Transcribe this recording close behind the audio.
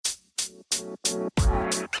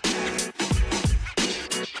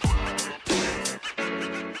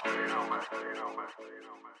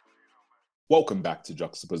Welcome back to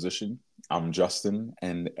Juxtaposition. I'm Justin,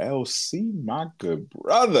 and LC, my good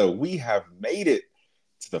brother, we have made it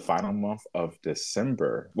to the final month of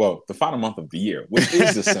December. Well, the final month of the year, which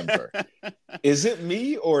is December. Is it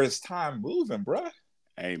me or is time moving, bruh?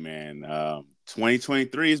 Hey, man,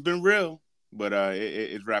 2023 has been real, but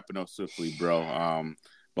it's wrapping up swiftly, bro.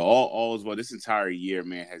 But all is well. This entire year,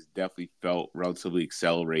 man, has definitely felt relatively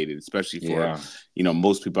accelerated, especially for,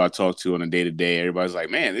 most people I talk to on a day-to-day. Everybody's like,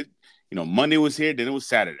 man, Monday was here, then it was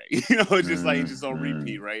Saturday. It's just on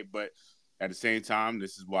repeat, right? But at the same time,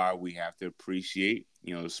 this is why we have to appreciate,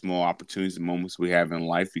 the small opportunities and moments we have in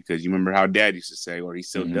life, because you remember how Dad used to say, or he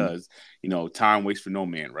still does, time waits for no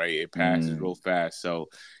man, right? It passes real fast. So,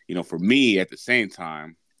 for me, at the same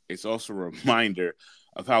time, it's also a reminder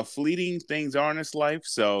of how fleeting things are in this life.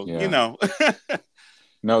 So,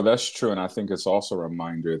 No, that's true. And I think it's also a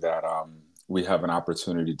reminder that we have an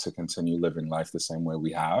opportunity to continue living life the same way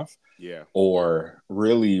we have. Yeah. Or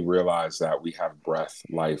really realize that we have breath,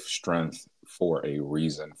 life, strength for a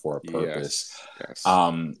reason, for a purpose. Yes.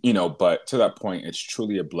 But to that point, it's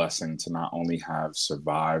truly a blessing to not only have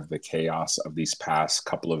survived the chaos of these past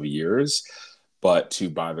couple of years, but to,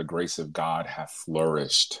 by the grace of God, have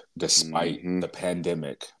flourished despite the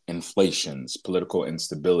pandemic, inflations, political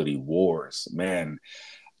instability, wars. Man,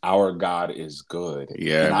 our God is good.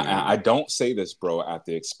 Yeah, and I don't say this, bro, at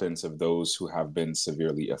the expense of those who have been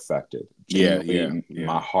severely affected. Genuinely,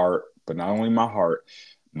 my heart, but not only my heart,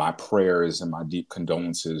 my prayers and my deep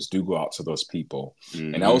condolences do go out to those people.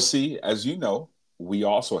 And LC, as you know, we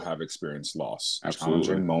also have experienced loss,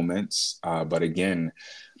 challenging moments. But again,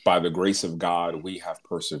 by the grace of God, we have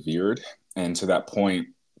persevered. And to that point,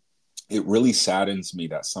 it really saddens me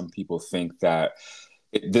that some people think that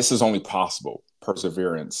this is only possible.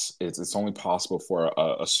 Perseverance, it's only possible for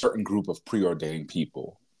a certain group of preordained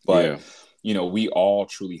people. But we all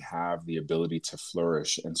truly have the ability to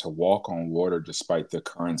flourish and to walk on water despite the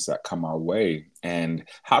currents that come our way. And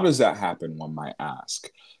how does that happen, one might ask?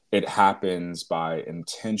 It happens by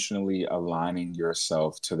intentionally aligning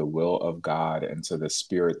yourself to the will of God and to the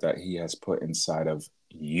spirit that he has put inside of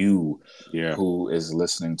you, who is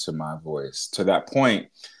listening to my voice. To that point,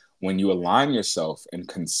 when you align yourself and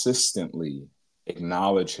consistently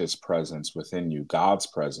acknowledge his presence within you, God's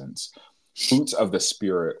presence, fruits of the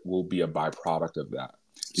spirit will be a byproduct of that.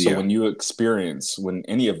 So when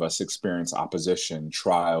any of us experience opposition,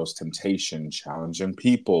 trials, temptation, challenging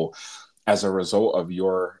people, as a result of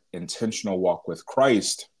your intentional walk with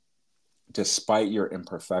Christ, despite your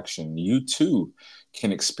imperfection, you too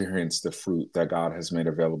can experience the fruit that God has made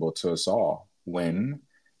available to us all when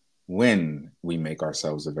we make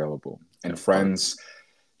ourselves available. And friends,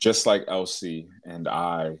 just like LC and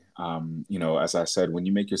I, as I said, when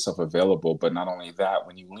you make yourself available, but not only that,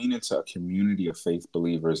 when you lean into a community of faith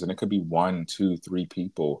believers, and it could be 1, 2, 3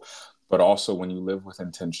 people, but also when you live with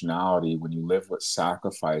intentionality, when you live with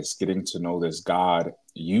sacrifice, getting to know this God,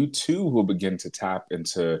 you too will begin to tap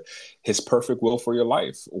into his perfect will for your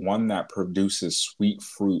life, one that produces sweet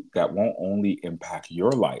fruit that won't only impact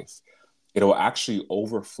your life, it'll actually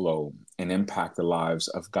overflow and impact the lives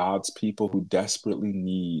of God's people who desperately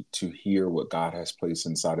need to hear what God has placed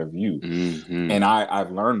inside of you. And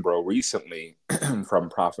I've learned, bro, recently from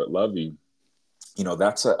Prophet Lovey,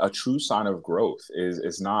 that's a true sign of growth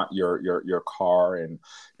is not your car and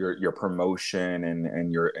your promotion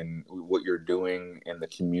and what you're doing in the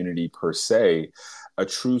community per se. A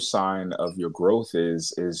true sign of your growth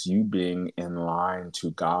is you being in line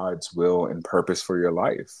to God's will and purpose for your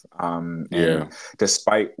life. And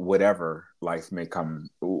despite whatever life may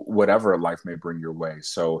bring your way.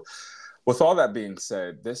 So with all that being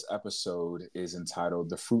said, this episode is entitled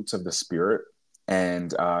The Fruits of the Spirit.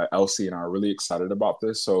 And Elsie and I are really excited about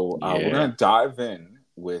this. So we're going to dive in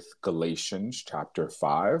with Galatians chapter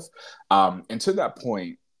 5. And to that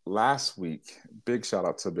point, last week, big shout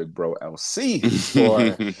out to big bro LC for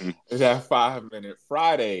that 5-minute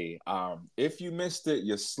Friday. If you missed it,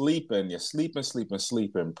 you're sleeping.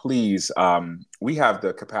 Please, we have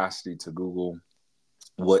the capacity to Google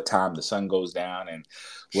what time the sun goes down and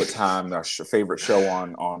what time our favorite show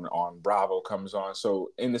on Bravo comes on.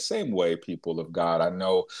 So in the same way, people of God, I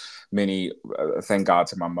know many, thank God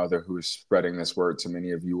to my mother who is spreading this word to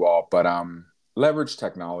many of you all, but leverage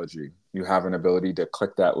technology. You have an ability to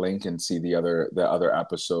click that link and see the other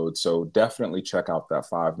episodes. So definitely check out that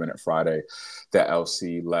 5-minute Friday that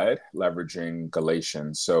LC led, leveraging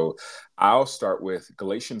Galatians. So I'll start with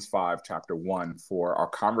Galatians 5, chapter 1 for our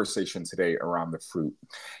conversation today around the fruit.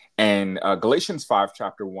 And Galatians 5,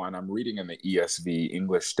 chapter 1, I'm reading in the ESV,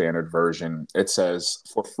 English Standard Version. It says,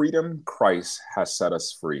 "For freedom Christ has set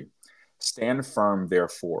us free. Stand firm,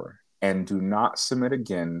 therefore, and do not submit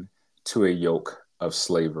again to a yoke of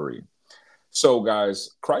slavery." So, guys,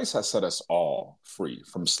 Christ has set us all free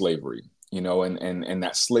from slavery, and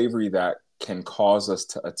that slavery that can cause us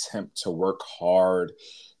to attempt to work hard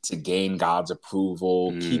to gain God's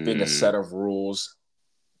approval, keeping a set of rules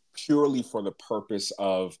purely for the purpose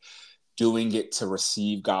of doing it to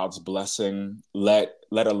receive God's blessing, let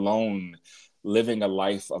alone living a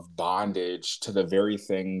life of bondage to the very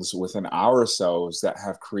things within ourselves that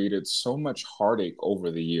have created so much heartache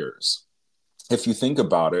over the years. If you think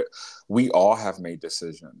about it, we all have made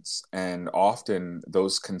decisions, and often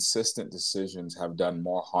those consistent decisions have done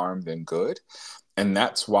more harm than good. And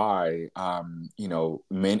that's why, I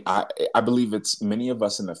believe it's many of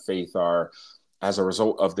us in the faith are, as a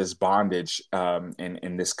result of this bondage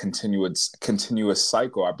and this continuous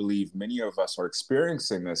cycle. I believe many of us are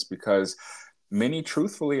experiencing this because many,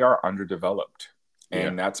 truthfully, are underdeveloped,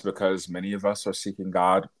 and that's because many of us are seeking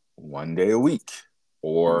God one day a week,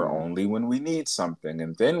 or only when we need something.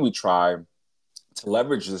 And then we try to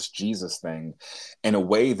leverage this Jesus thing in a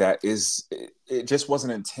way that it just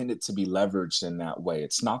wasn't intended to be leveraged in that way.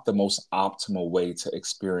 It's not the most optimal way to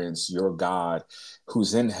experience your God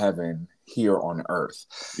who's in heaven here on earth.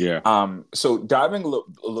 So diving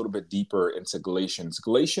a little bit deeper into Galatians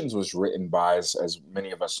was written by, as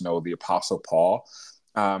many of us know, the Apostle Paul.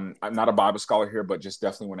 I'm not a Bible scholar here, but just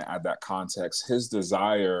definitely want to add that context. His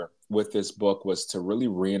desire with this book was to really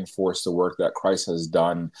reinforce the work that Christ has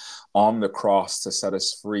done on the cross to set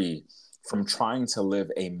us free from trying to live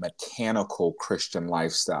a mechanical Christian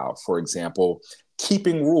lifestyle. For example,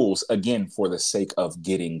 keeping rules, again, for the sake of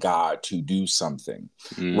getting God to do something,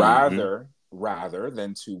 rather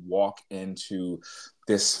than to walk into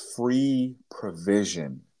this free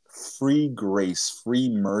provision, free grace, free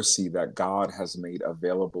mercy that God has made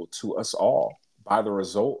available to us all by the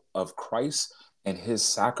result of Christ and his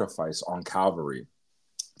sacrifice on Calvary,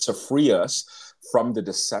 to free us from the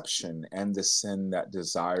deception and the sin that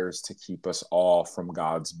desires to keep us all from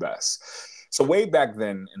God's best. So way back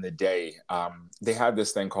then in the day, they had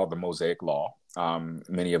this thing called the Mosaic Law.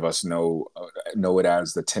 Many of us know it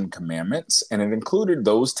as the 10 Commandments, and it included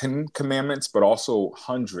those 10 Commandments, but also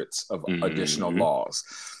hundreds of additional laws.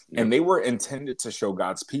 And they were intended to show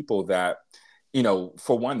God's people that,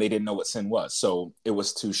 for one, they didn't know what sin was. So it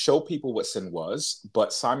was to show people what sin was,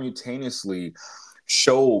 but simultaneously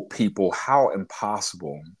show people how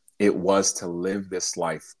impossible it was to live this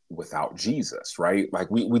life without Jesus, right? Like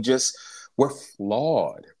we're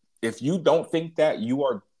flawed. If you don't think that, you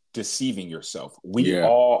are deceiving yourself. We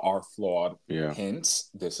all are flawed. Hence,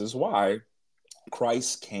 this is why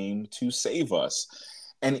Christ came to save us.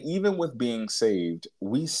 And even with being saved,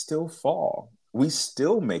 we still fall. We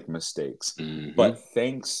still make mistakes. But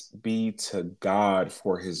thanks be to God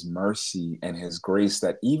for his mercy and his grace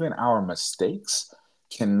that even our mistakes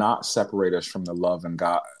cannot separate us from the love and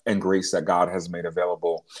God and grace that God has made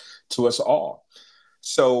available to us all.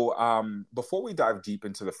 So before we dive deep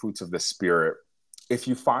into the fruits of the Spirit, if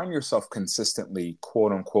you find yourself consistently,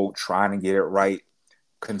 quote unquote, trying to get it right,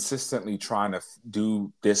 consistently trying to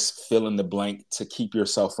do this fill in the blank to keep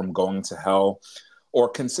yourself from going to hell, or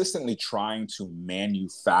consistently trying to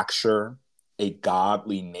manufacture a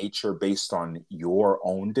godly nature based on your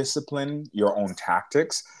own discipline, your own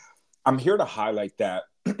tactics, I'm here to highlight that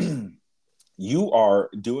you are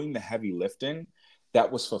doing the heavy lifting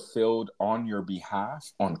that was fulfilled on your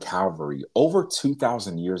behalf on Calvary over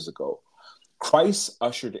 2,000 years ago. Christ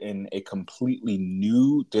ushered in a completely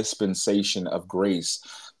new dispensation of grace,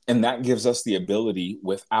 and that gives us the ability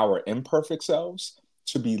with our imperfect selves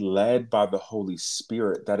to be led by the Holy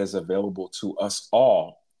Spirit that is available to us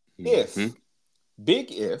all if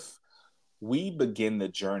we begin the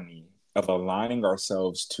journey of aligning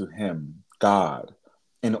ourselves to him, God,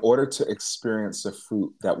 in order to experience the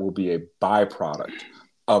fruit that will be a byproduct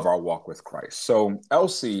of our walk with Christ. So,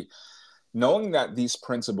 Elsie, knowing that these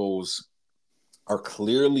principles are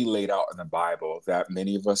clearly laid out in the Bible that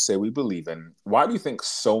many of us say we believe in, why do you think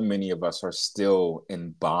so many of us are still in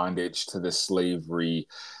bondage to the slavery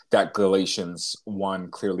that Galatians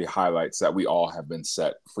 1 clearly highlights that we all have been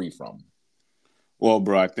set free from? Well,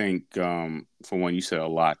 bro, I think for one, you said a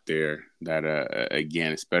lot there that,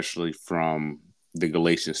 again, especially from the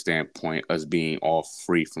Galatian standpoint, us being all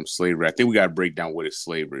free from slavery, I think we got to break down what is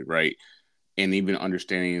slavery, right? And even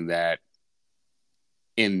understanding that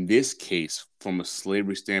in this case, from a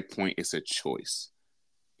slavery standpoint, it's a choice.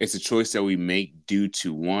 It's a choice that we make due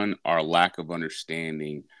to, one, our lack of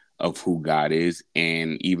understanding of who God is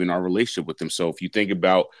and even our relationship with him. So if you think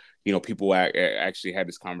about, people actually had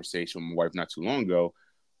this conversation with my wife not too long ago.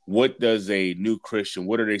 What does a new Christian,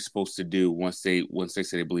 what are they supposed to do once they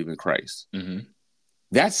say they believe in Christ? Mm-hmm.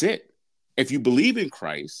 That's it. If you believe in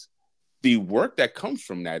Christ, the work that comes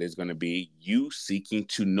from that is going to be you seeking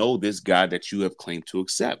to know this God that you have claimed to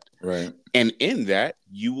accept. Right. And in that,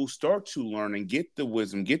 you will start to learn and get the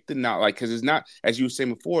wisdom, get the knowledge, because it's not, as you were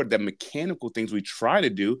saying before, the mechanical things we try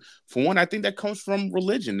to do. For one, I think that comes from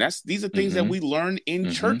religion. These are things that we learn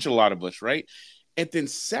in church, a lot of us, right? And then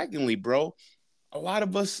secondly, bro, a lot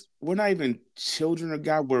of us, we're not even children of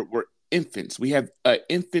God. We're infants. We have an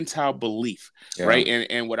infantile belief, right?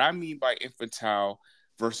 And what I mean by infantile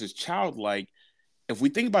versus childlike, if we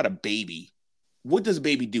think about a baby, what does a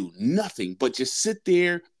baby do? Nothing but just sit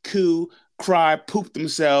there, coo, cry, poop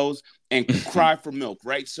themselves, and cry for milk,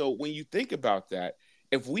 right? So when you think about that,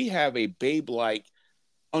 if we have a babe-like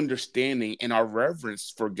understanding and our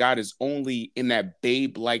reverence for God is only in that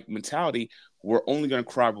babe-like mentality, we're only going to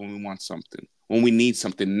cry when we want something, when we need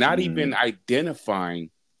something, not even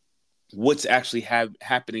identifying what's actually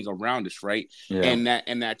happening around us, right? Yeah.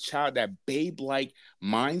 And that child, that babe-like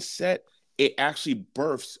mindset, it actually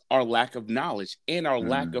births our lack of knowledge and our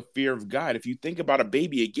lack of fear of God. If you think about a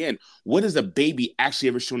baby again, what is a baby actually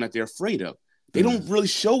ever shown that they're afraid of? They don't really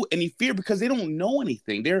show any fear because they don't know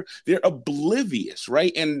anything. They're oblivious,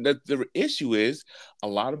 right? And the issue is a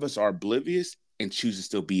lot of us are oblivious and choose to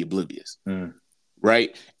still be oblivious,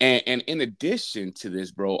 right? And in addition to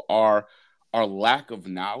this, bro, our lack of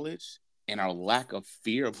knowledge and our lack of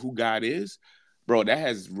fear of who God is, bro, that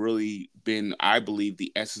has really been, I believe,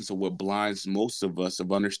 the essence of what blinds most of us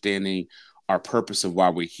of understanding our purpose of why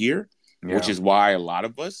we're here, which is why a lot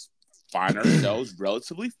of us find ourselves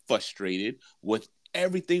relatively frustrated with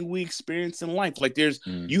everything we experience in life. Like there's,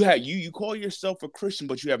 you call yourself a Christian,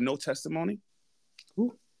 but you have no testimony.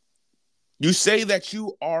 Ooh. You say that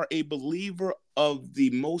you are a believer of the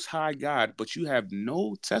Most High God, but you have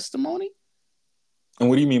no testimony. And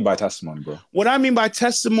what do you mean by testimony, bro? What I mean by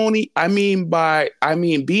testimony, I mean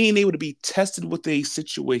being able to be tested with a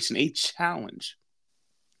situation, a challenge,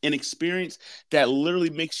 an experience that literally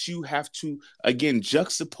makes you have to, again,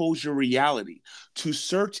 juxtapose your reality to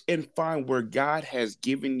search and find where God has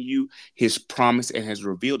given you his promise and has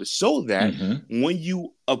revealed it, so that when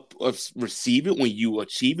you receive it, when you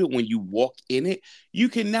achieve it, when you walk in it, you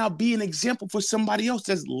can now be an example for somebody else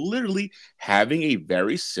that's literally having a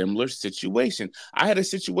very similar situation. I had a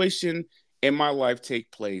situation in my life take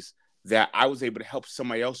place that I was able to help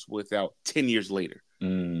somebody else with out 10 years later.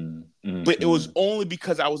 But it was only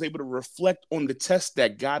because I was able to reflect on the test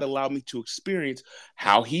that God allowed me to experience,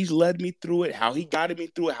 how he's led me through it, how he guided me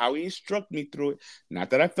through it, how he instructed me through it. Not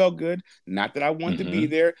that I felt good, not that I wanted to be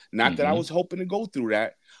there, not that I was hoping to go through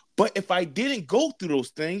that. But if I didn't go through those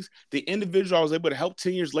things, the individual I was able to help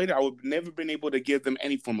 10 years later, I would have never been able to give them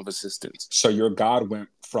any form of assistance. So your God went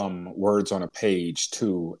from words on a page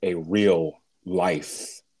to a real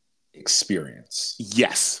life experience.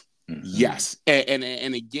 Yes. Yes. And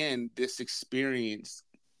again, this experience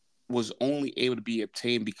was only able to be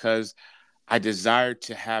obtained because I desired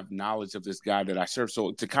to have knowledge of this God that I serve.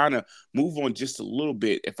 So to kind of move on just a little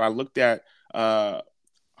bit, if I looked at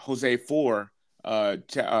Hosea 4,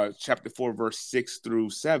 chapter 4, verse 6 through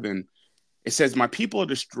 7, it says, "My people are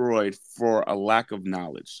destroyed for a lack of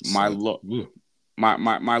knowledge. My law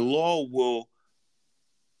will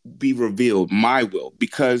be revealed, my will,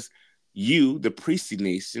 because you, the priestly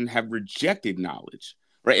nation, have rejected knowledge."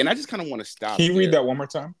 Right. And I just kind of want to stop. Can you read that one more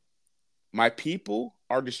time? My people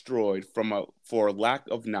are destroyed for a lack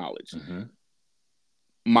of knowledge.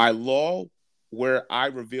 My law, where I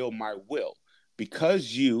reveal my will,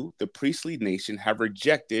 because you, the priestly nation, have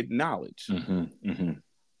rejected knowledge.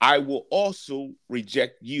 I will also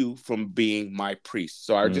reject you from being my priest.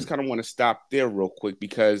 So I just kind of want to stop there real quick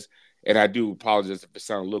because, and I do apologize if it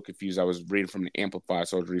sounded a little confused. I was reading from the Amplified,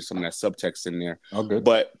 so I was reading some of that subtext in there. Oh, good.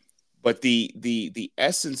 But the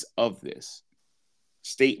essence of this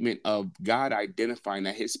statement of God identifying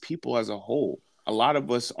that his people as a whole, a lot of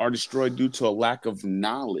us are destroyed due to a lack of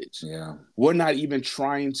knowledge. Yeah. We're not even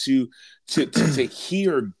trying to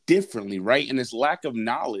hear differently, right? And this lack of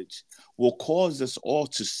knowledge will cause us all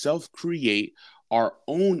to self-create our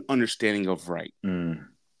own understanding of right.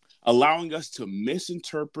 Allowing us to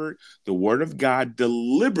misinterpret the word of God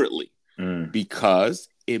deliberately because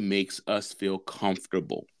it makes us feel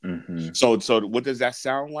comfortable. So what does that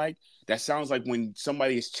sound like? That sounds like when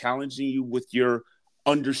somebody is challenging you with your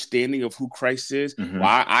understanding of who Christ is. Well,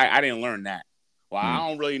 I didn't learn that. Well, I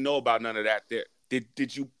don't really know about none of that.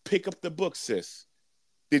 Did you pick up the book, sis?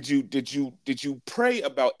 Did you pray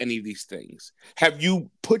about any of these things? Have you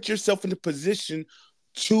put yourself in a position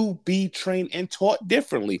to be trained and taught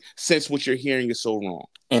differently, since what you're hearing is so wrong?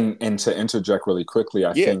 And to interject really quickly,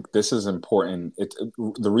 I think this is important.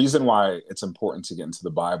 The reason why it's important to get into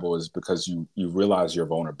the Bible is because you realize your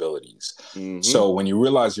vulnerabilities. Mm-hmm. So when you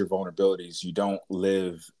realize your vulnerabilities, you don't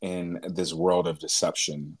live in this world of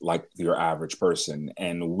deception like your average person.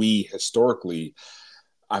 And we historically,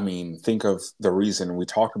 I mean, think of the reason we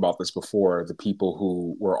talked about this before. The people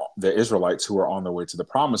who were the Israelites who were on their way to the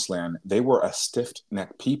promised land, they were a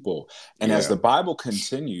stiff-necked people. And as the Bible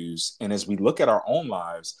continues, and as we look at our own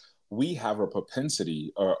lives, we have a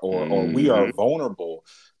propensity or we are vulnerable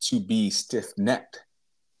to be stiff-necked.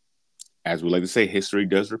 As we like to say, history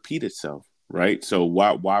does repeat itself. Right. So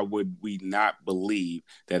why would we not believe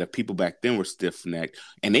that if people back then were stiff-necked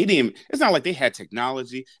and they didn't, it's not like they had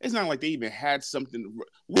technology. It's not like they even had something.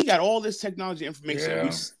 We got all this technology information. Yeah.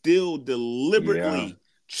 We still deliberately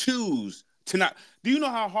choose to not. Do you know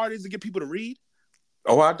how hard it is to get people to read?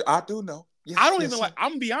 Oh, I do know. Yes, I don't even like. I'm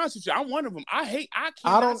gonna be honest with you. I'm one of them. I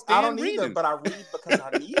don't either, reading. But I read because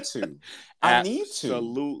I need to. I need to.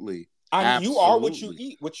 Absolutely. You are what you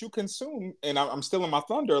eat, what you consume, and I'm stealing my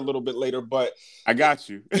thunder a little bit later, but I got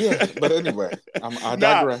you. Yeah, but anyway, I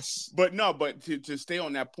digress. But to stay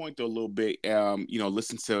on that point though a little bit,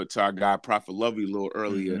 listen to our guy Prophet Lovely a little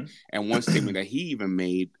earlier, and one statement that he even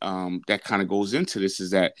made that kind of goes into this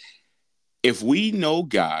is that if we know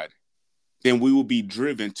God, then we will be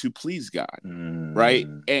driven to please God, right?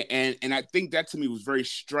 And I think that to me was very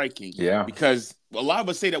striking, because a lot of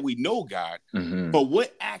us say that we know God, but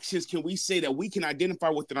what actions can we say that we can identify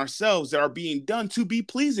within ourselves that are being done to be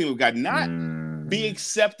pleasing with God, not be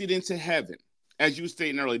accepted into heaven, as you were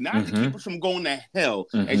stating earlier, not to keep us from going to hell,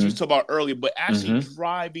 as you talked about earlier, but actually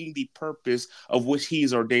driving the purpose of which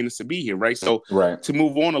He's ordained us to be here, right? So to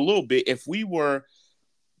move on a little bit, if we were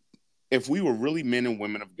really men and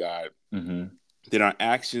women of God, then our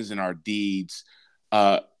actions and our deeds,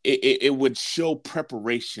 it would show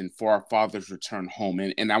preparation for our Father's return home.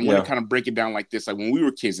 And I want to kind of break it down like this. Like when we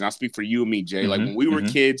were kids, and I'll speak for you and me, Jay, like when we were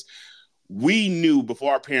kids, we knew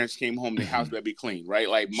before our parents came home, the house better be clean, right?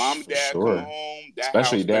 Like mom and dad come home,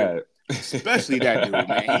 especially dad. Especially that dude,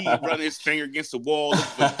 man. He run his finger against the wall, look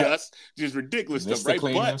for dust, just ridiculous stuff, right?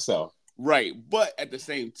 Clean himself. Right. But at the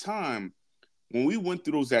same time, when we went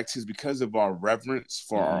through those actions, because of our reverence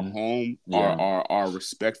for our home, our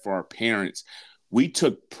respect for our parents, we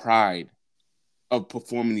took pride of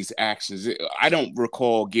performing these actions. I don't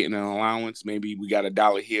recall getting an allowance. Maybe we got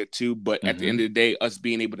 $1 here too, but at the end of the day, us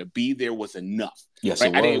being able to be there was enough. Yes,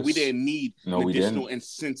 right? It was. We didn't need additional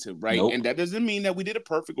incentive, right? Nope. And that doesn't mean that we did it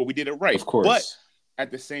perfect or we did it right. Of course. But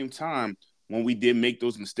at the same time, when we did make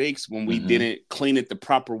those mistakes, when we didn't clean it the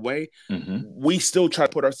proper way, we still try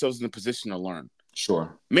to put ourselves in a position to learn.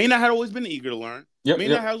 Sure. May not have always been eager to learn. May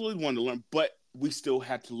not have always wanted to learn, but we still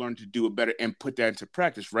had to learn to do it better and put that into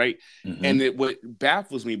practice, right? And what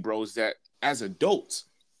baffles me, bro, is that as adults,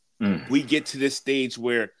 we get to this stage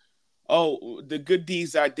where, the good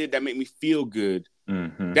deeds I did that make me feel good,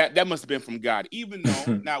 that must have been from God. Even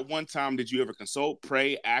though not one time did you ever consult,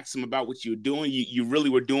 pray, ask Him about what you were doing. You really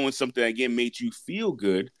were doing something that, again, made you feel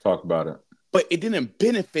good. Talk about it. But it didn't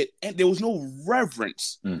benefit, and there was no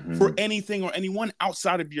reverence for anything or anyone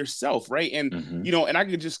outside of yourself, right? And and I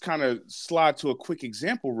could just kind of slide to a quick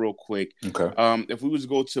example real quick. Okay. If we was to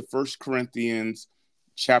go to 1 Corinthians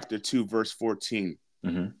chapter 2, verse 14.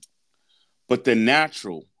 But the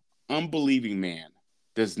natural, unbelieving man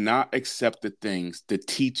does not accept the things, the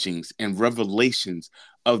teachings, and revelations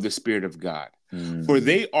of the Spirit of God, for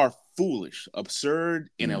they are foolish, absurd,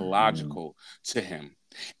 and illogical to him.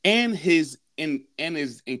 And is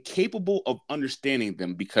incapable of understanding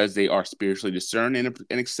them because they are spiritually discerned and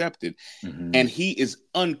accepted. And he is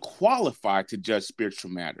unqualified to judge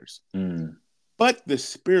spiritual matters. But the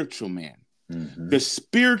spiritual man, the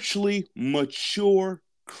spiritually mature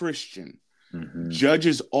Christian,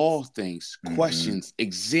 judges all things, questions,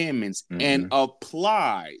 examines, and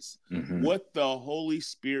applies what the Holy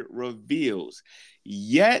Spirit reveals,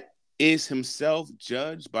 yet is himself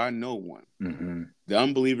judged by no one. The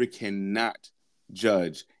unbeliever cannot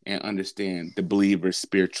judge and understand the believer's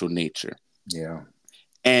spiritual nature. Yeah.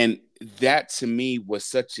 And that to me was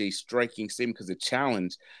such a striking statement, because the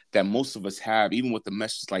challenge that most of us have, even with the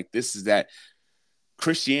message like this, is that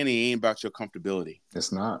Christianity ain't about your comfortability.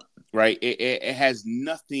 It's not. Right? It has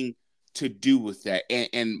nothing to do with that.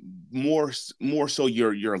 And more so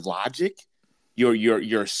your logic,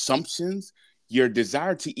 your assumptions, your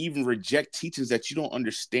desire to even reject teachings that you don't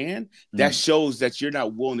understand, that shows that you're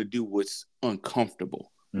not willing to do what's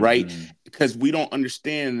uncomfortable, right? Because we don't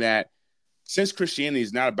understand that since Christianity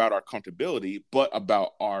is not about our comfortability, but about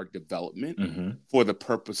our development for the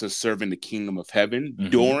purpose of serving the kingdom of heaven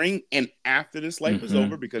during and after this life is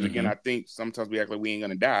over. Because again, I think sometimes we act like we ain't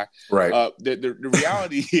gonna die. Right. The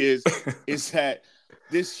reality is that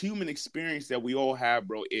this human experience that we all have,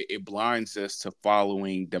 bro, it blinds us to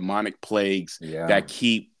following demonic plagues that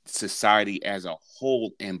keep society as a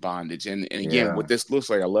whole in bondage. And again, what this looks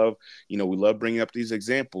like, I love, we love bringing up these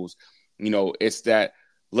examples. It's that,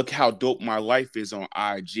 look how dope my life is on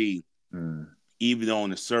IG. Even though on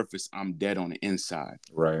the surface, I'm dead on the inside.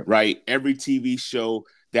 Right. Every TV show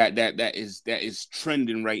that is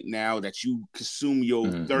trending right now that you consume your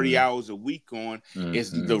 30 hours a week on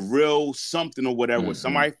is the real something or whatever.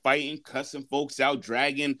 Somebody fighting, cussing folks out,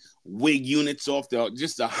 dragging wig units off,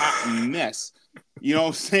 just a hot mess. You know what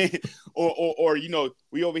I'm saying? Or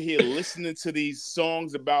we over here listening to these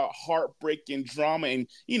songs about heartbreak and drama, and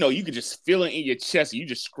you could just feel it in your chest. You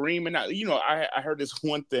just screaming out. I heard this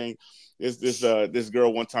one thing. This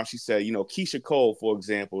girl one time, she said, Keisha Cole, for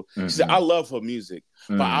example, she said, I love her music,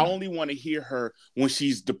 but I only want to hear her when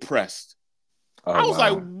she's depressed. I was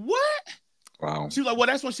like, what? Wow. She was like, well,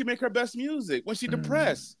 that's when she make her best music, when she's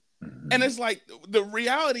depressed. And it's like, the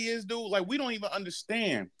reality is, dude, like, we don't even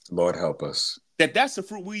understand. Lord help us. That's the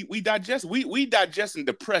fruit we digest. We digesting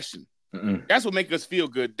depression. That's what makes us feel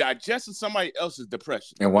good. Digesting somebody else's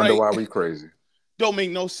depression. And wonder why we crazy. Don't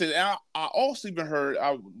make no sense. And I also even heard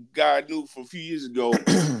a guy I knew for a few years ago.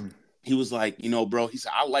 He was like, bro, he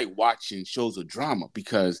said, I like watching shows of drama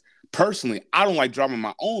because personally, I don't like drama in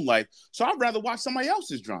my own life. So I'd rather watch somebody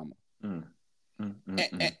else's drama.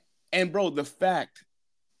 And bro, the fact,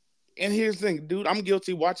 and here's the thing, dude, I'm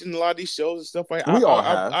guilty watching a lot of these shows and stuff like that.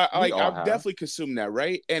 I've definitely consumed that,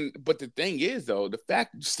 right? But the thing is, though, the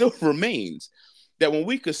fact still remains that when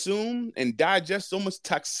we consume and digest so much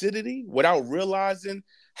toxicity without realizing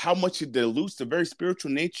how much it dilutes the very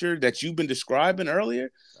spiritual nature that you've been describing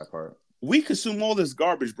earlier, that part. We consume all this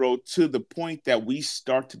garbage, bro, to the point that we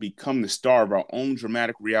start to become the star of our own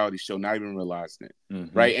dramatic reality show, not even realizing it,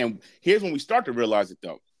 right? And here's when we start to realize it,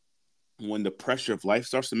 though. When the pressure of life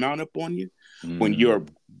starts to mount up on you, when your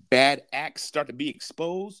bad acts start to be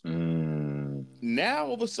exposed, now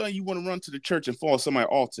all of a sudden you want to run to the church and fall on somebody's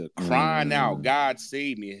altar, crying out, God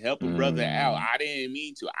save me, help a brother out. I didn't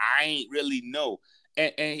mean to. I ain't really know.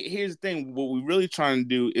 And here's the thing. What we're really trying to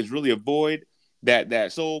do is really avoid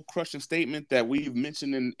that soul crushing statement that we've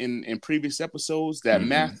mentioned in previous episodes, that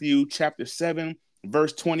Matthew chapter 7,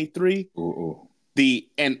 verse 23.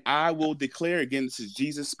 And I will declare, again, this is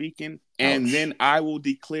Jesus speaking, and then I will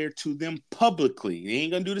declare to them publicly. He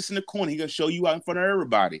ain't gonna do this in the corner. He's gonna show you out in front of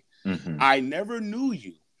everybody. I never knew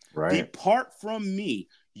you. Right. Depart from me.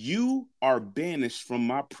 You are banished from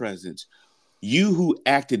my presence. You who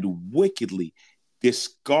acted wickedly,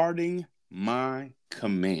 discarding my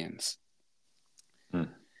commands.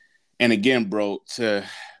 And again, bro, to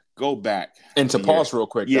go back and to pause real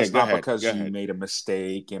quick. That's not because you made a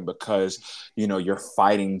mistake and because you're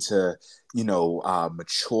fighting to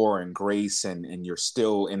mature in grace and you're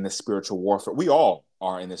still in the spiritual warfare. We all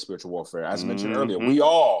are in the spiritual warfare, as mentioned earlier. We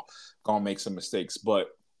all gonna make some mistakes, but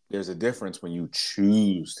there's a difference when you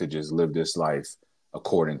choose to just live this life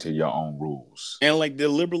according to your own rules and like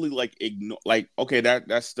deliberately ignore. Okay,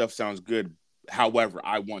 that stuff sounds good. However,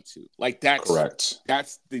 I want to. That's correct.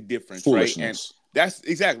 That's the difference, right? And that's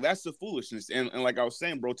the foolishness. And like I was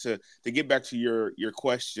saying, bro, to get back to your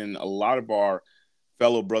question, a lot of our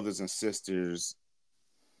fellow brothers and sisters,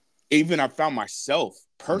 even I found myself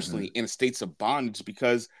personally in states of bondage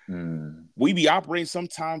because we be operating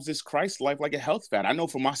sometimes this Christ life like a health fad. I know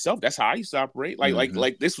for myself, that's how I used to operate.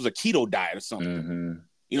 Like this was a keto diet or something.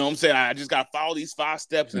 You know what I'm saying? I just got to follow these 5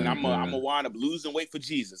 steps and I'm gonna wind up losing weight for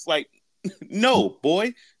Jesus. Like, no,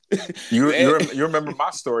 boy. You remember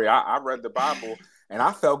my story. I read the Bible and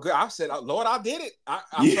I felt good. I said, Lord, I did it. I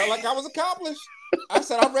felt like I was accomplished. I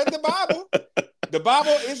said, I read the Bible. The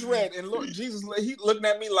Bible is read. And Lord Jesus, he looking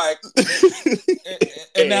at me like,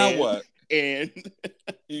 and now what? And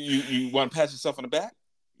you want to pat yourself on the back?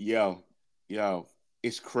 Yo,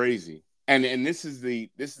 it's crazy. And this is the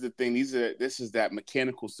thing. This is that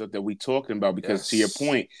mechanical stuff that we talking about because to your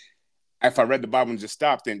point, if I read the Bible and just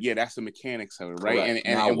stopped, then that's the mechanics of it, right? Correct.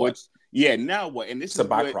 And now what? Now what? And this is a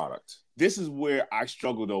byproduct. This is where I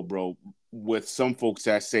struggle though, bro, with some folks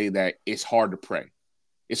that say that it's hard to pray.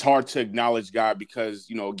 It's hard to acknowledge God because,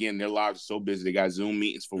 again, their lives are so busy. They got Zoom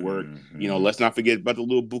meetings for work. Let's not forget about the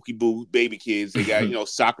little bookie boo baby kids. They got,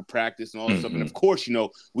 soccer practice and all that stuff. And of course,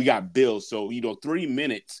 we got bills. So, 3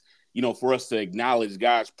 minutes, for us to acknowledge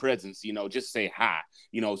God's presence, just say hi,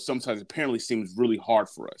 sometimes apparently seems really hard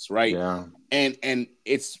for us, right? Yeah. And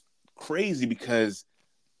it's crazy because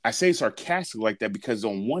I say sarcastic like that because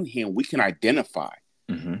on one hand, we can identify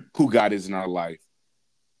who God is in our life,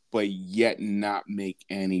 but yet not make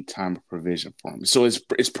any time of provision for him. So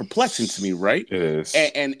it's perplexing to me, right? It is.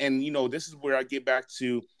 And this is where I get back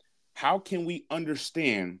to how can we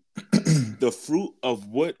understand the fruit of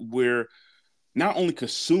what we're not only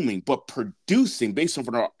consuming, but producing based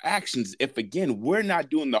on our actions if, again, we're not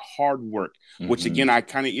doing the hard work, which, again, I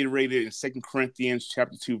kind of iterated in 2 Corinthians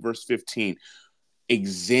chapter 2, verse 15,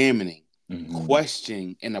 examining,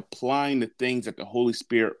 questioning, and applying the things that the Holy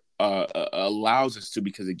Spirit allows us to.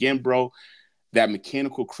 Because, again, bro, that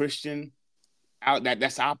mechanical Christian,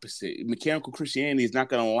 that's opposite. Mechanical Christianity is not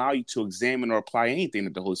going to allow you to examine or apply anything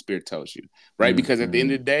that the Holy Spirit tells you, right? Because at the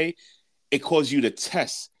end of the day, it calls you to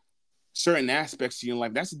test certain aspects of your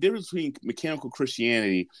life. That's the difference between mechanical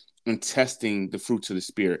Christianity and testing the fruits of the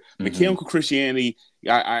Spirit. Mechanical Christianity,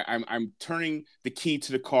 I'm turning the key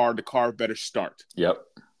to the car better start. Yep.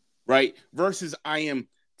 Right? Versus I am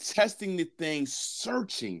testing the thing,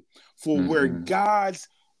 searching for where God's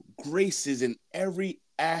grace is in every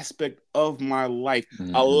aspect of my life,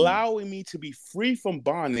 allowing me to be free from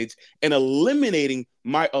bondage and eliminating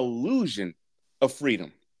my illusion of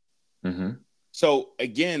freedom. So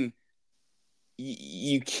again,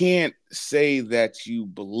 you can't say that you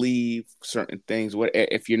believe certain things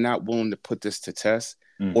if you're not willing to put this to test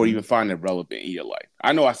or even find it relevant in your life.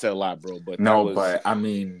 I know I said a lot, bro, but but I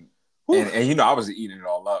mean, and I was eating it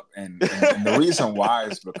all up, and the reason why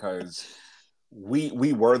is because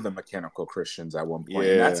we were the mechanical Christians at one point,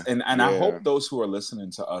 and I hope those who are listening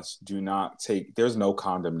to us do not take. There's no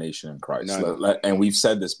condemnation in Christ, and we've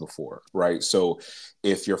said this before, right? So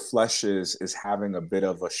if your flesh is having a bit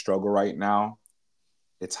of a struggle right now,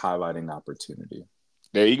 it's highlighting opportunity.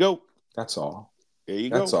 There you go. That's all. There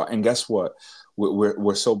you go. That's all. And guess what?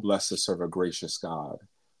 We're so blessed to serve a gracious God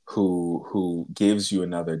who gives you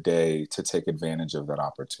another day to take advantage of that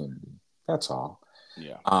opportunity. That's all.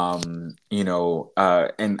 Yeah. And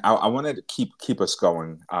I wanted to keep us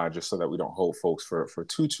going, just so that we don't hold folks for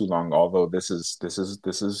too long. Although this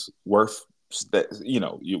is worth.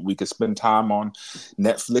 We could spend time on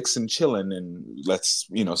Netflix and chilling, and let's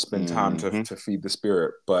spend time to feed the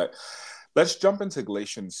Spirit. But let's jump into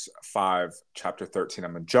Galatians 5, chapter 13.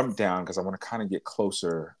 I'm gonna jump down because I want to kind of get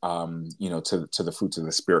closer, to the fruits of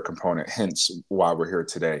the Spirit component. Hence why we're here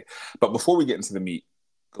today. But before we get into the meat,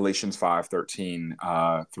 Galatians 5:13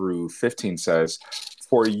 through 15 says,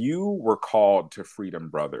 "For you were called to freedom,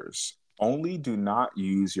 brothers. Only do not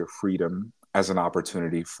use your freedom as an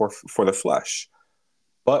opportunity for the flesh,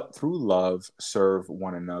 but through love serve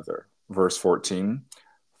one another." Verse 14,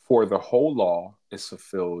 "For the whole law is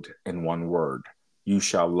fulfilled in one word. You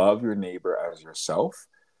shall love your neighbor as yourself.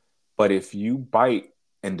 But if you bite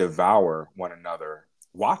and devour one another,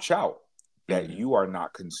 watch out that you are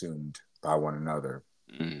not consumed by one another."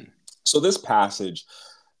 So this passage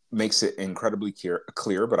makes it incredibly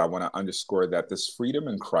clear, but I want to underscore that this freedom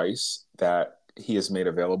in Christ that he has made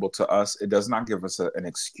available to us, it does not give us an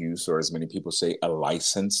excuse, or as many people say, a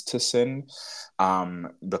license to sin,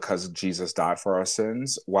 because Jesus died for our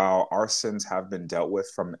sins. While our sins have been dealt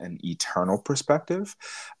with from an eternal perspective,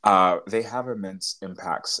 they have immense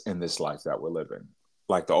impacts in this life that we're living.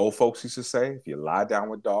 Like the old folks used to say, if you lie down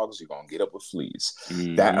with dogs, you're going to get up with fleas.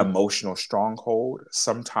 That emotional stronghold,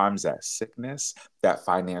 sometimes that sickness, that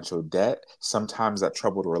financial debt, sometimes that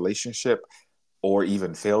troubled relationship, or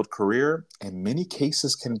even failed career, in many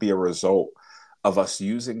cases can be a result of us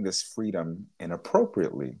using this freedom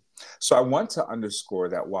inappropriately. So I want to underscore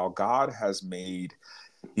that while God has made,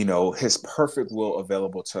 his perfect will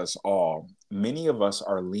available to us all, many of us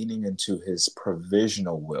are leaning into his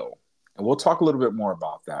provisional will. And we'll talk a little bit more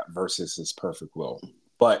about that versus his perfect will.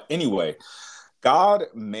 But anyway, God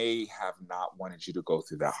may have not wanted you to go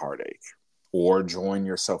through that heartache or join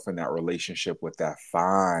yourself in that relationship with that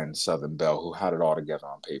fine Southern belle who had it all together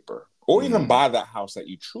on paper, or even buy that house that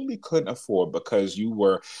you truly couldn't afford because you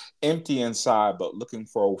were empty inside, but looking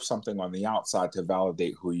for something on the outside to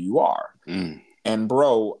validate who you are. And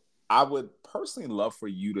bro, I would personally love for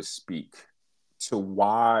you to speak to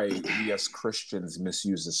why we as Christians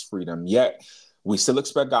misuse this freedom, yet we still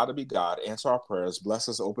expect God to be God, answer our prayers, bless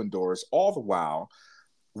us, open doors, all the while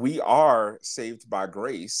we are saved by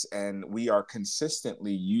grace, and we are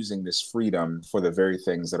consistently using this freedom for the very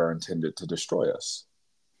things that are intended to destroy us.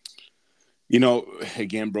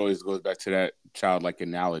 Again, bro, it goes back to that childlike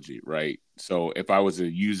analogy, right? So if I was to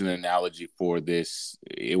use an analogy for this,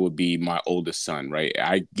 it would be my oldest son, right?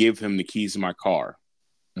 I give him the keys to my car,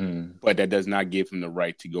 but that does not give him the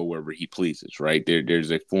right to go wherever he pleases, right?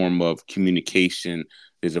 There's a form of communication.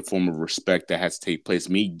 There's a form of respect that has to take place.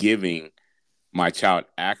 Me giving my child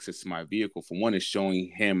access to my vehicle, for one, is showing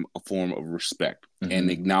him a form of respect and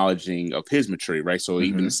acknowledging of his maturity, right? So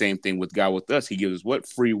even the same thing with God with us, he gives us what?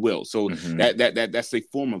 Free will. So that's a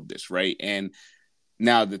form of this, right? And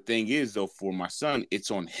now the thing is, though, for my son, it's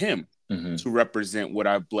on him to represent what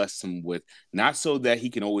I've blessed him with, not so that he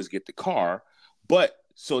can always get the car, but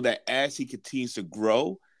so that as he continues to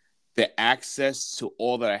grow, the access to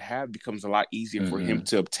all that I have becomes a lot easier for him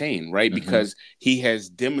to obtain, right? Because he has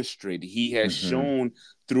demonstrated, he has shown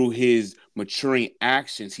through his maturing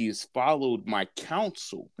actions, he has followed my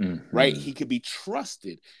counsel, right? He could be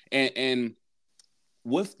trusted. And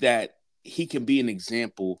with that, he can be an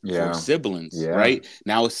example for siblings, right?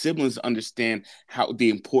 Now, siblings understand how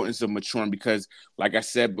the importance of maturing, because like I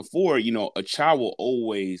said before, you know, a child will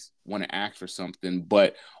always want to ask for something,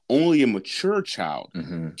 but only a mature child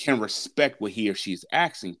can respect what he or she is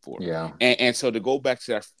asking for. And so to go back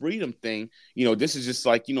to that freedom thing, you know, this is just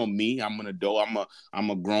like, you know, me, I'm an adult, I'm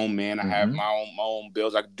a grown man. I have my own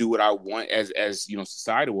bills. I can do what I want as you know,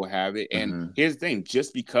 society will have it. And here's the thing,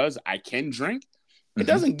 just because I can drink, it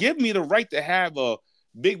doesn't give me the right to have a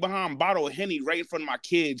big behind bottle of Henny right in front of my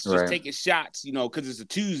kids, just taking shots, you know, because it's a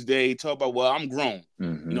Tuesday. Talk about, well, I'm grown. You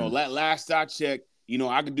know, last I checked, you know,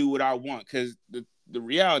 I can do what I want, because the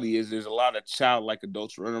reality is there's a lot of childlike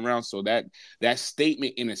adults running around. So that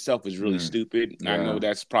statement in itself is really stupid. I know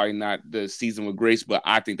that's probably not the season with grace, but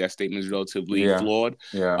I think that statement is relatively flawed.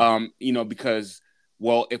 You know, because,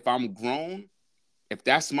 well, if I'm grown, if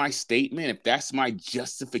that's my statement, if that's my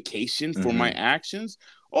justification for my actions,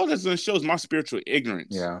 all that's going to show is my spiritual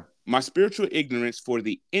ignorance. My spiritual ignorance for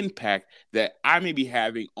the impact that I may be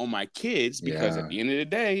having on my kids, because at the end of the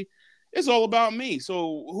day, it's all about me.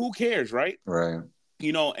 So who cares, right? Right.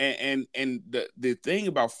 You know, and the thing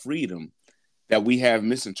about freedom that we have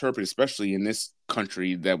misinterpreted, especially in this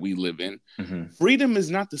country that we live in, freedom is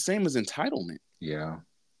not the same as entitlement.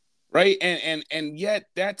 Right. And yet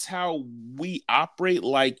that's how we operate.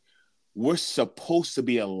 Like, we're supposed to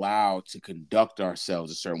be allowed to conduct ourselves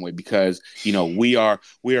a certain way because, you know, we are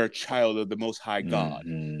a child of the Most High God.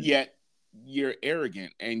 Yet you're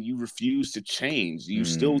arrogant and you refuse to change. You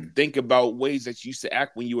still think about ways that you used to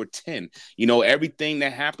act when you were 10. You know, everything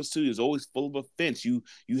that happens to you is always full of offense. You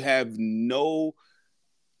have no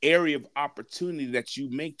area of opportunity that you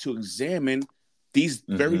make to examine these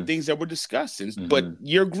very things that we're discussing, but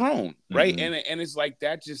you're grown, right? And it's like,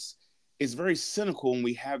 that just is very cynical when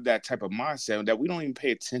we have that type of mindset that we don't even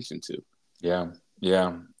pay attention to. Yeah.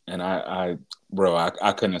 And I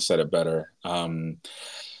couldn't have said it better.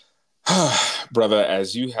 Brother,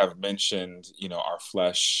 as you have mentioned, you know, our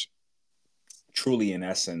flesh truly, in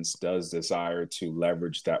essence, does desire to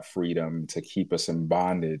leverage that freedom to keep us in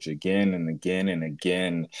bondage again and again and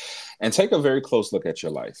again. And take a very close look at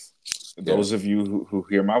your life. Those of you who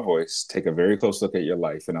hear my voice, take a very close look at your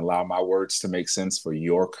life and allow my words to make sense for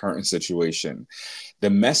your current situation. The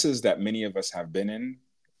messes that many of us have been in,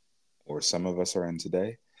 or some of us are in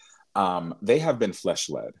today, they have been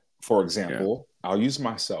flesh-led. For example, I'll use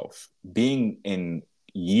myself, being in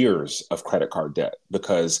years of credit card debt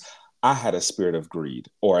because I had a spirit of greed,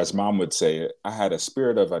 or as mom would say it, I had a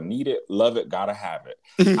spirit of I need it, love it, gotta have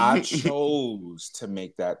it. I chose to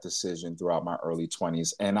make that decision throughout my early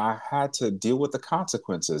 20s, and I had to deal with the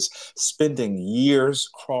consequences, spending years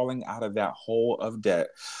crawling out of that hole of debt.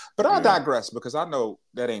 But I digress, because I know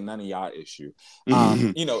that ain't none of y'all issue.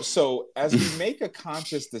 You know, so as we make a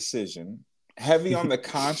conscious decision, heavy on the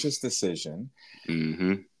conscious decision,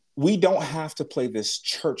 we don't have to play this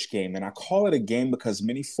church game. And I call it a game because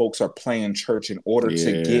many folks are playing church in order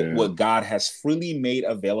to get what God has freely made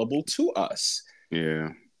available to us.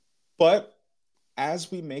 But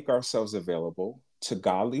as we make ourselves available to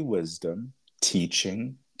godly wisdom,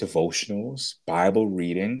 teaching, devotionals, Bible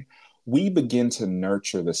reading, we begin to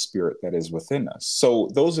nurture the spirit that is within us. So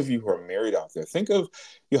those of you who are married out there, think of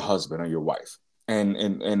your husband or your wife.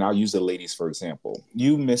 And I'll use the ladies, for example.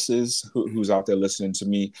 You, Mrs., who's out there listening to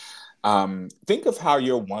me, think of how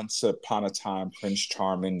your once upon a time Prince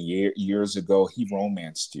Charming years ago, he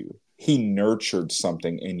romanced you. He nurtured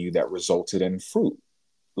something in you that resulted in fruit,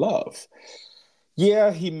 love.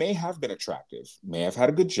 Yeah, he may have been attractive, may have had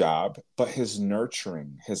a good job, but his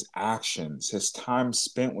nurturing, his actions, his time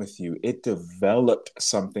spent with you, it developed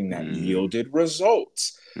something that yielded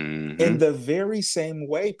results. In the very same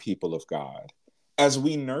way, people of God, as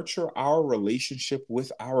we nurture our relationship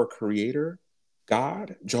with our Creator,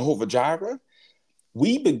 God, Jehovah Jireh,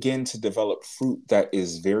 we begin to develop fruit that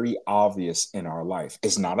is very obvious in our life.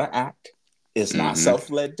 It's not an act. It's not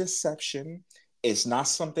self-led deception. It's not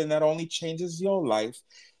something that only changes your life.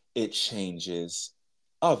 It changes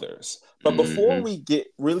others. But before we get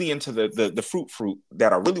really into the fruit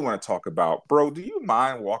that I really want to talk about, bro, do you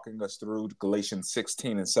mind walking us through Galatians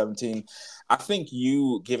 16 and 17? I think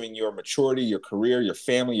you, given your maturity, your career, your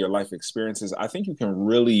family, your life experiences, I think you can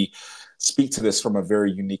really speak to this from a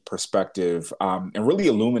very unique perspective, and really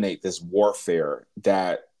illuminate this warfare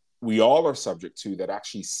that we all are subject to, that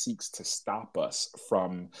actually seeks to stop us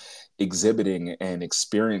from exhibiting and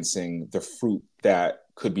experiencing the fruit that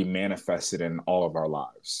could be manifested in all of our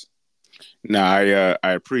lives. No,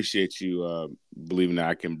 I appreciate you believing that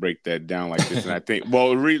I can break that down like this. And I think,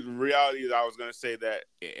 well, reality is, I was going to say that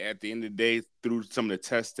at the end of the day, through some of the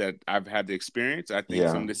tests that I've had to experience, I think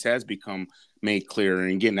some of this has become made clearer.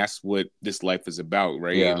 And again, that's what this life is about,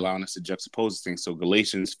 right? Allowing us to juxtapose things. So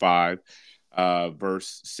Galatians 5,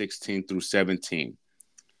 verse 16 through 17.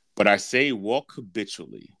 But I say, walk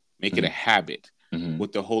habitually, make it a habit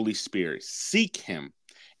with the Holy Spirit. Seek him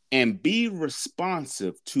and be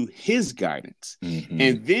responsive to his guidance.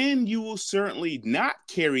 And then you will certainly not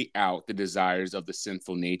carry out the desires of the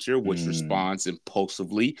sinful nature, which responds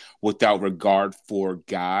impulsively without regard for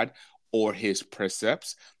God or his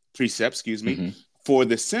precepts, For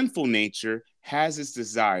the sinful nature has its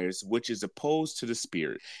desires, which is opposed to the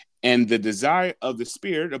Spirit, and the desire of the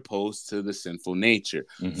Spirit opposed to the sinful nature.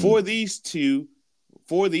 For these two,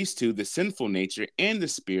 the sinful nature and the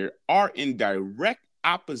Spirit are in direct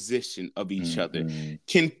opposition of each other,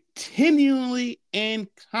 continually in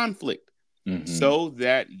conflict, so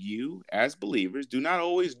that you, as believers, do not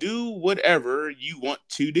always do whatever you want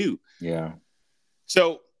to do. Yeah.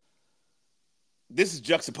 So this is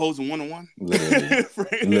juxtaposing one-on-one. Literally.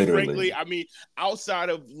 Frankly, I mean, outside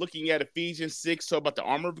of looking at Ephesians 6, so about the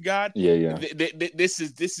armor of God, this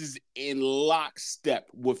is in lockstep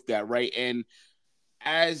with that, right? And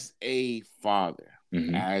as a father,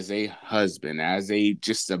 as a husband, as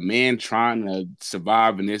just a man trying to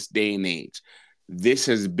survive in this day and age, this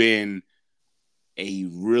has been a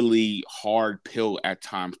really hard pill at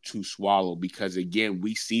times to swallow, because again,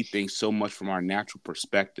 we see things so much from our natural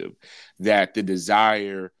perspective that the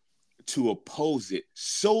desire to oppose it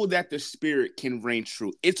so that the Spirit can reign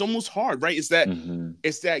true, it's almost hard, right? It's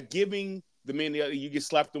that giving the man the other, you get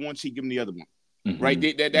slapped the one cheek, give him the other one, right?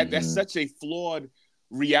 That's such a flawed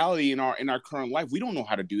reality in our current life. We don't know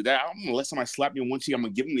how to do that. I'm gonna let somebody slap me on one cheek, I'm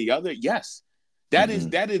gonna give them the other. Yes, that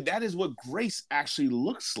is what grace actually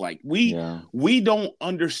looks like. We don't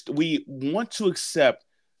understand. We want to accept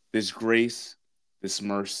this grace, this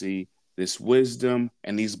mercy, this wisdom,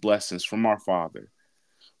 and these blessings from our Father,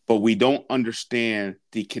 but we don't understand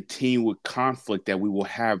the continual conflict that we will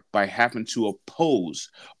have by having to oppose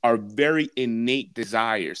our very innate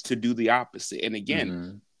desires to do the opposite. And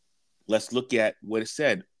again, let's look at what it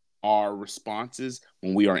said. Our responses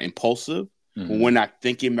when we are impulsive, when we're not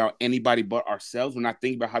thinking about anybody but ourselves, we're not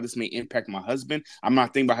thinking about how this may impact my husband. I'm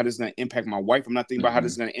not thinking about how this is going to impact my wife. I'm not thinking about how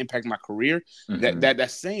this is going to impact my career.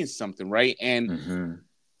 That's saying something, right? And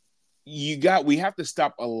we have to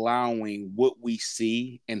stop allowing what we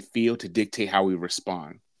see and feel to dictate how we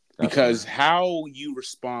respond, because how you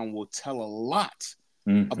respond will tell a lot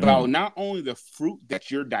about not only the fruit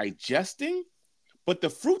that you're digesting, but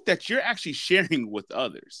the fruit that you're actually sharing with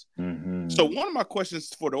others. So one of my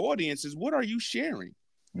questions for the audience is, what are you sharing?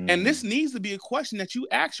 And this needs to be a question that you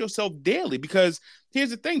ask yourself daily, because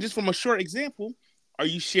here's the thing, just from a short example, are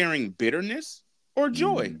you sharing bitterness or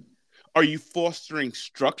joy? Are you fostering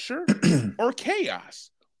structure or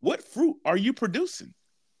chaos? What fruit are you producing?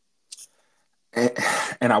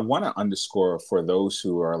 And I want to underscore for those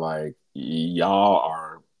who are like, y'all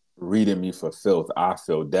are reading me for filth. I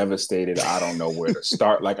feel devastated. I don't know where to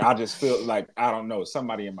start. Like, I just feel like, I don't know,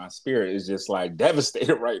 somebody in my spirit is just like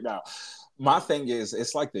devastated right now. My thing is,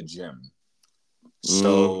 it's like the gym.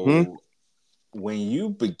 So when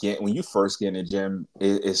you first get in the gym,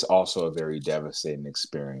 it's also a very devastating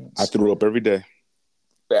experience. I threw up every day.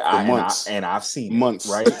 And I've seen months,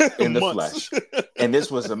 right? In the flesh. And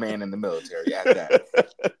this was a man in the military at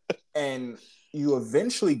that. And you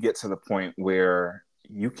eventually get to the point where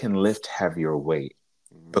you can lift heavier weight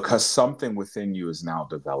because something within you is now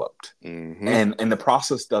developed. And the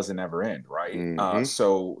process doesn't ever end, right?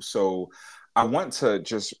 So I want to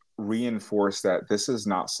just reinforce that this is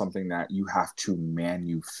not something that you have to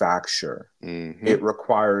manufacture. It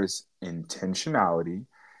requires intentionality.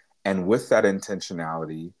 And with that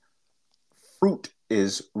intentionality, fruit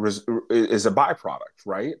is a byproduct,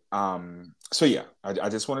 right? So yeah, I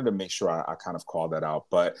just wanted to make sure I kind of call that out.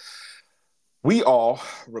 But We all,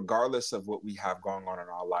 regardless of what we have going on in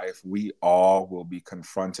our life, we all will be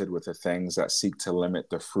confronted with the things that seek to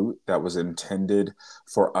limit the fruit that was intended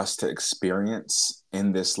for us to experience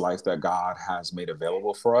in this life that God has made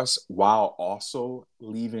available for us, while also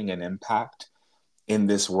leaving an impact in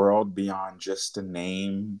this world beyond just a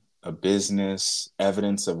name, a business,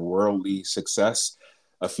 evidence of worldly success.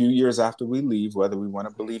 A few years after we leave, whether we want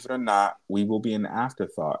to believe it or not, we will be an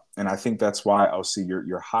afterthought. And I think that's why, Elsie,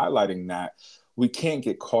 you're highlighting that we can't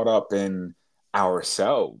get caught up in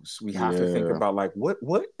ourselves. We have to think about like what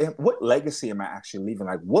legacy am I actually leaving?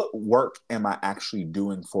 Like what work am I actually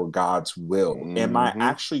doing for God's will? Am I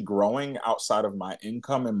actually growing outside of my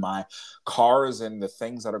income and my cars and the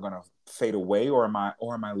things that are going to fade away, or am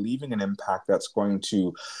I leaving an impact that's going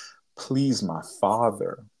to please my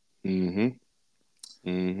Father?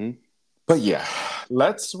 But yeah,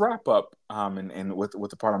 let's wrap up and with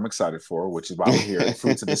the part I'm excited for, which is why we're here,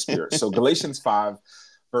 fruits of the Spirit. So Galatians 5,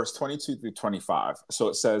 verse 22 through 25. So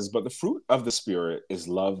it says, but the fruit of the Spirit is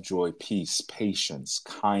love, joy, peace, patience,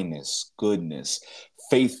 kindness, goodness,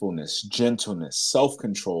 faithfulness, gentleness,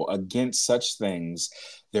 self-control. Against such things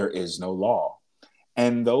there is no law.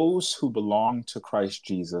 And those who belong to Christ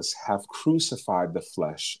Jesus have crucified the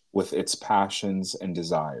flesh with its passions and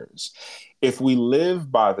desires. If we live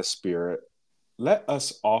by the Spirit, let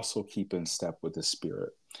us also keep in step with the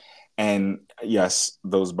Spirit. And yes,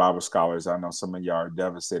 those Bible scholars, I know some of y'all are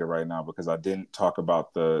devastated right now because I didn't talk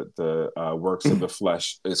about the works of the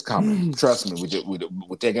flesh. It's coming. Trust me,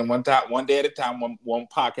 we're taking one day at a time, one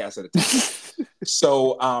podcast at a time.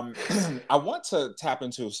 So I want to tap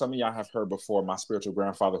into, some of y'all have heard before, my spiritual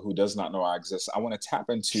grandfather who does not know I exist. I want to tap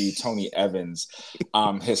into Tony Evans,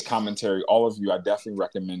 his commentary. All of you, I definitely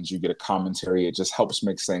recommend you get a commentary. It just helps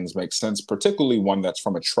make things make sense, particularly one that's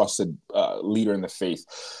from a trusted leader in the faith.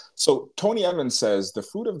 So Tony Evans says the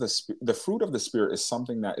fruit of the Spirit is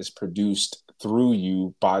something that is produced through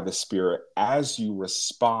you by the Spirit as you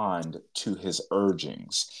respond to his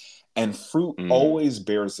urgings. And fruit always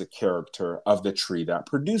bears the character of the tree that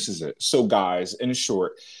produces it. So guys, in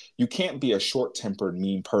short, you can't be a short-tempered,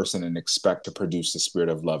 mean person and expect to produce the spirit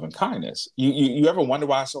of love and kindness. You ever wonder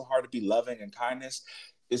why it's so hard to be loving and kindness?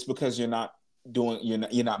 It's because you're not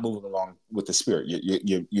moving along with the Spirit.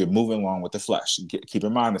 You're moving along with the flesh. Keep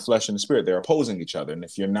in mind, the flesh and the Spirit, they're opposing each other. And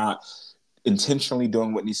if you're not intentionally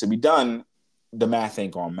doing what needs to be done, the math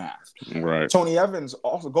ain't gonna math. Right. Tony Evans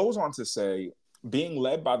also goes on to say, being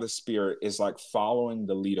led by the Spirit is like following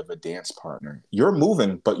the lead of a dance partner. You're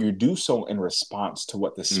moving, but you do so in response to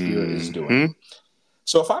what the Spirit is doing.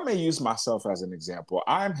 So if I may use myself as an example,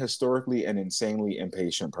 I'm historically an insanely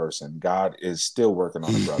impatient person. God is still working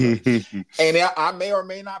on it, brother. And I may or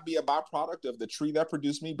may not be a byproduct of the tree that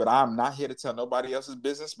produced me, but I'm not here to tell nobody else's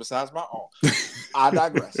business besides my own. I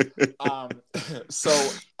digress. So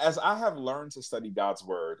as I have learned to study God's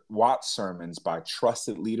word, watch sermons by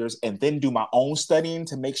trusted leaders, and then do my own studying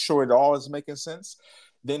to make sure it all is making sense,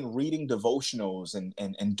 then reading devotionals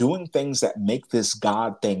and doing things that make this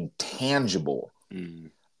God thing tangible,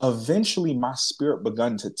 eventually my spirit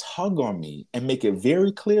begun to tug on me and make it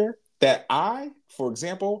very clear that for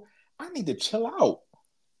example, I need to chill out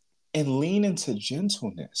and lean into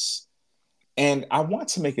gentleness. And I want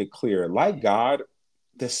to make it clear, like God,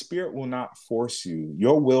 the Spirit will not force you.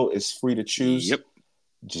 Your will is free to choose,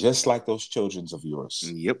 just like those children's of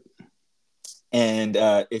yours. And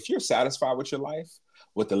if you're satisfied with your life,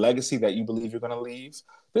 with the legacy that you believe you're going to leave,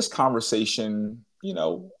 this conversation,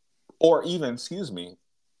 or even,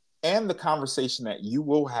 and the conversation that you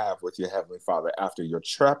will have with your Heavenly Father after your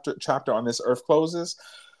chapter on this earth closes,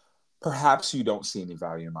 perhaps you don't see any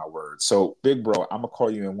value in my words. So, big bro, I'm going to call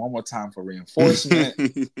you in one more time for reinforcement.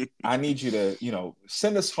 I need you to,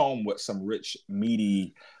 send us home with some rich,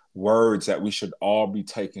 meaty words that we should all be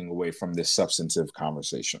taking away from this substantive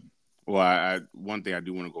conversation. Well, one thing I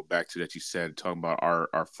do want to go back to that you said, talking about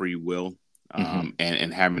our free will,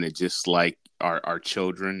 and having it just like our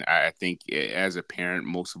children. I think as a parent,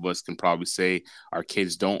 most of us can probably say our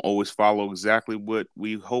kids don't always follow exactly what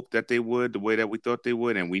we hope that they would, the way that we thought they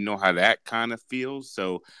would, and we know how that kind of feels.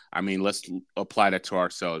 So, I mean, let's apply that to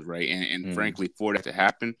ourselves, right? And frankly, for that to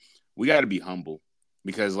happen, we got to be humble,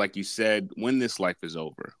 because like you said, when this life is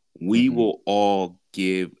over, we will all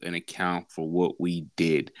give an account for what we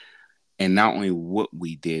did. And not only what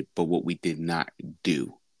we did, but what we did not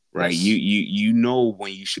do, right? Yes. You know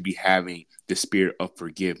when you should be having the spirit of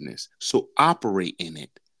forgiveness. So operate in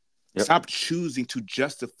it. Yep. Stop choosing to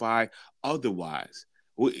justify otherwise.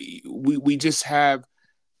 We just have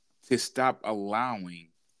to stop allowing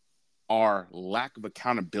our lack of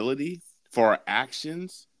accountability for our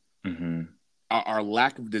actions our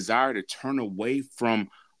lack of desire to turn away from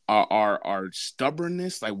our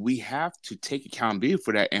stubbornness. Like, we have to take accountability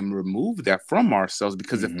for that and remove that from ourselves,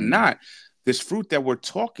 because if not, this fruit that we're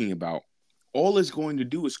talking about, all it's going to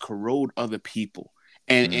do is corrode other people,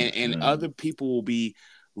 and other people will be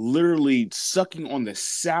literally sucking on the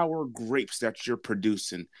sour grapes that you're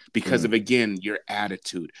producing because of, again, your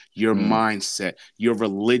attitude, your mindset, your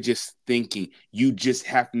religious thinking. You just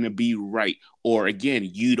happen to be right, or again,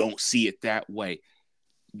 you don't see it that way.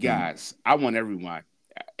 Guys, I want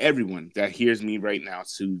everyone that hears me right now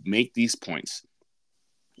to make these points.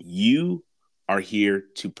 You are here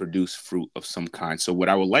to produce fruit of some kind. So what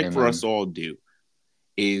I would like for us all to do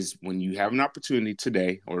is, when you have an opportunity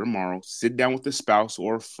today or tomorrow, sit down with a spouse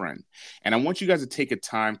or a friend. And I want you guys to take a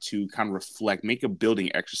time to kind of reflect, make a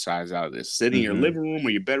building exercise out of this. Sit in your living room or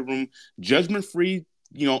your bedroom, judgment-free,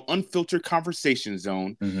 unfiltered conversation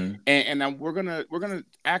zone. And we're gonna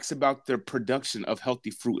ask about the production of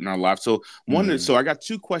healthy fruit in our lives. So so I got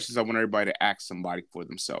 2 questions I want everybody to ask somebody for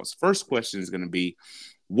themselves. First question is going to be,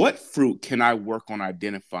 what fruit can I work on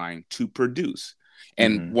identifying to produce?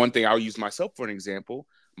 And one thing I'll use myself for an example.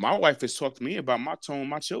 My wife has talked to me about my tone with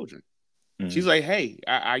my children. She's like, "Hey,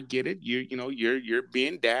 I get it. You're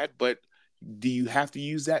being dad, but do you have to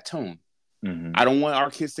use that tone? I don't want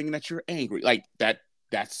our kids thinking that you're angry." Like that.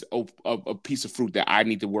 That's a piece of fruit that I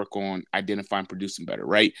need to work on identifying, producing better.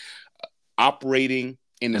 Right, operating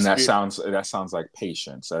in the and spirit. that sounds like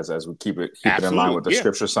patience, as we keep it in line with the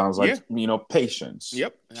scripture. Sounds like patience.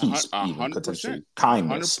 Yep, peace, 100%,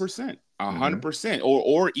 kindness, 100%,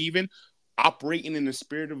 or even operating in the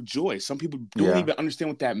spirit of joy. Some people don't even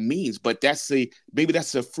understand what that means, but maybe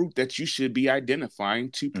that's a fruit that you should be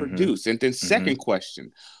identifying to produce. And then second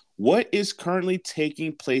question, what is currently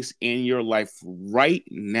taking place in your life right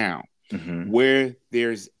now where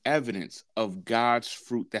there's evidence of God's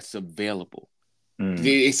fruit that's available?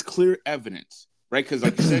 It's clear evidence, right? Because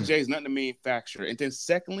like you said, Jay, it's nothing to manufacture. And then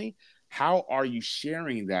secondly, how are you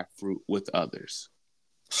sharing that fruit with others?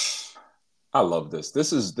 I love this.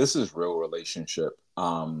 This is real relationship.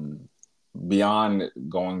 Beyond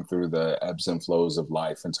going through the ebbs and flows of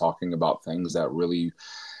life and talking about things that really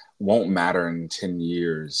won't matter in 10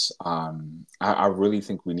 years. I really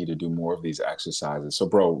think we need to do more of these exercises. So,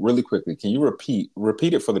 bro, really quickly, can you repeat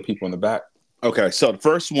it for the people in the back? Okay, so the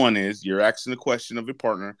first one is, you're asking the question of your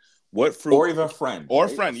partner, what fruit, or even a friend, or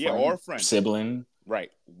right? a friend, or a friend, sibling,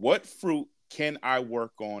 right? What fruit can I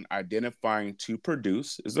work on identifying to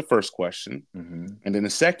produce is the first question. And then the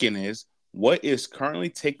second is, what is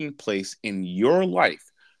currently taking place in your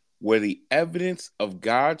life where the evidence of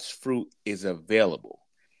God's fruit is available,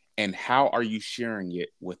 and how are you sharing it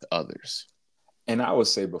with others? And I would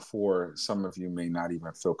say, before, some of you may not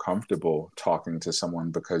even feel comfortable talking to someone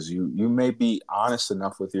because you may be honest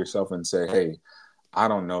enough with yourself and say, hey, I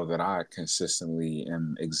don't know that I consistently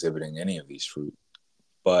am exhibiting any of these fruit.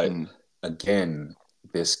 But again,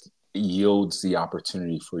 this yields the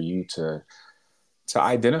opportunity for you to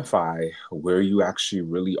identify where you actually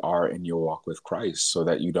really are in your walk with Christ, so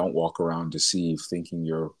that you don't walk around deceived thinking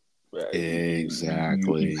you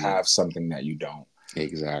have something that you don't.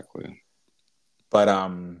 Exactly. But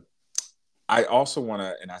I also want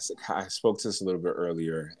to, and I spoke to this a little bit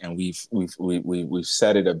earlier, and we've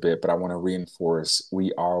said it a bit, but I want to reinforce: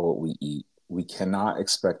 we are what we eat. We cannot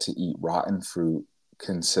expect to eat rotten fruit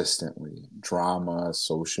consistently. Drama,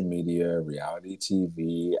 social media, reality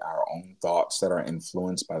TV, our own thoughts that are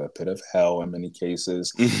influenced by the pit of hell in many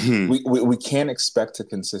cases. We can't expect to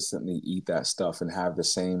consistently eat that stuff and have the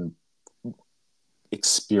same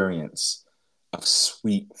experience of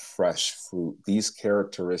sweet, fresh fruit. These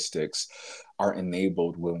characteristics are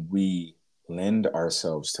enabled when we lend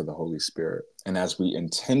ourselves to the Holy Spirit, and as we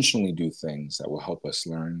intentionally do things that will help us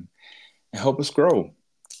learn and help us grow.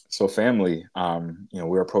 So, family,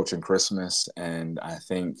 we're approaching Christmas, and I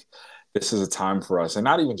think this is a time for us, and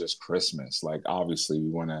not even just Christmas. Like, obviously,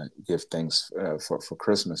 we want to give thanks for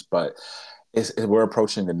Christmas, but we're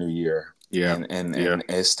approaching the new year, and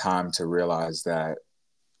it's time to realize that,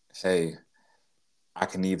 hey, I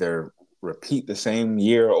can either repeat the same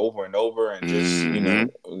year over and over and just,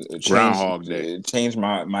 change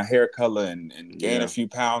my hair color and gain a few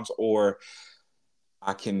pounds, or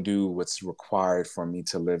I can do what's required for me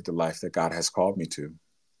to live the life that God has called me to.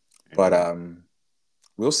 But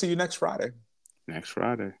we'll see you next Friday.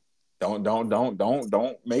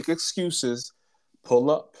 Don't make excuses. Pull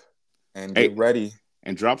up and get ready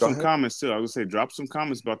And drop some comments too. I would say drop some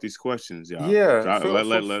comments about these questions, y'all. Yeah,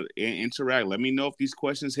 let interact. Let me know if these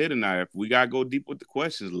questions hit or not. If we gotta go deep with the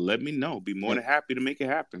questions, let me know. Be more than happy to make it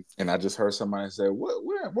happen. And I just heard somebody say,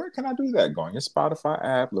 where can I do that? Go on your Spotify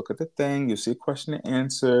app, look at the thing, you'll see a question and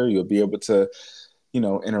answer. You'll be able to,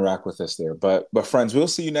 interact with us there. But friends, we'll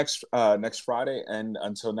see you next Friday. And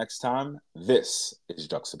until next time, this is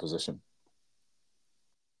Juxtaposition.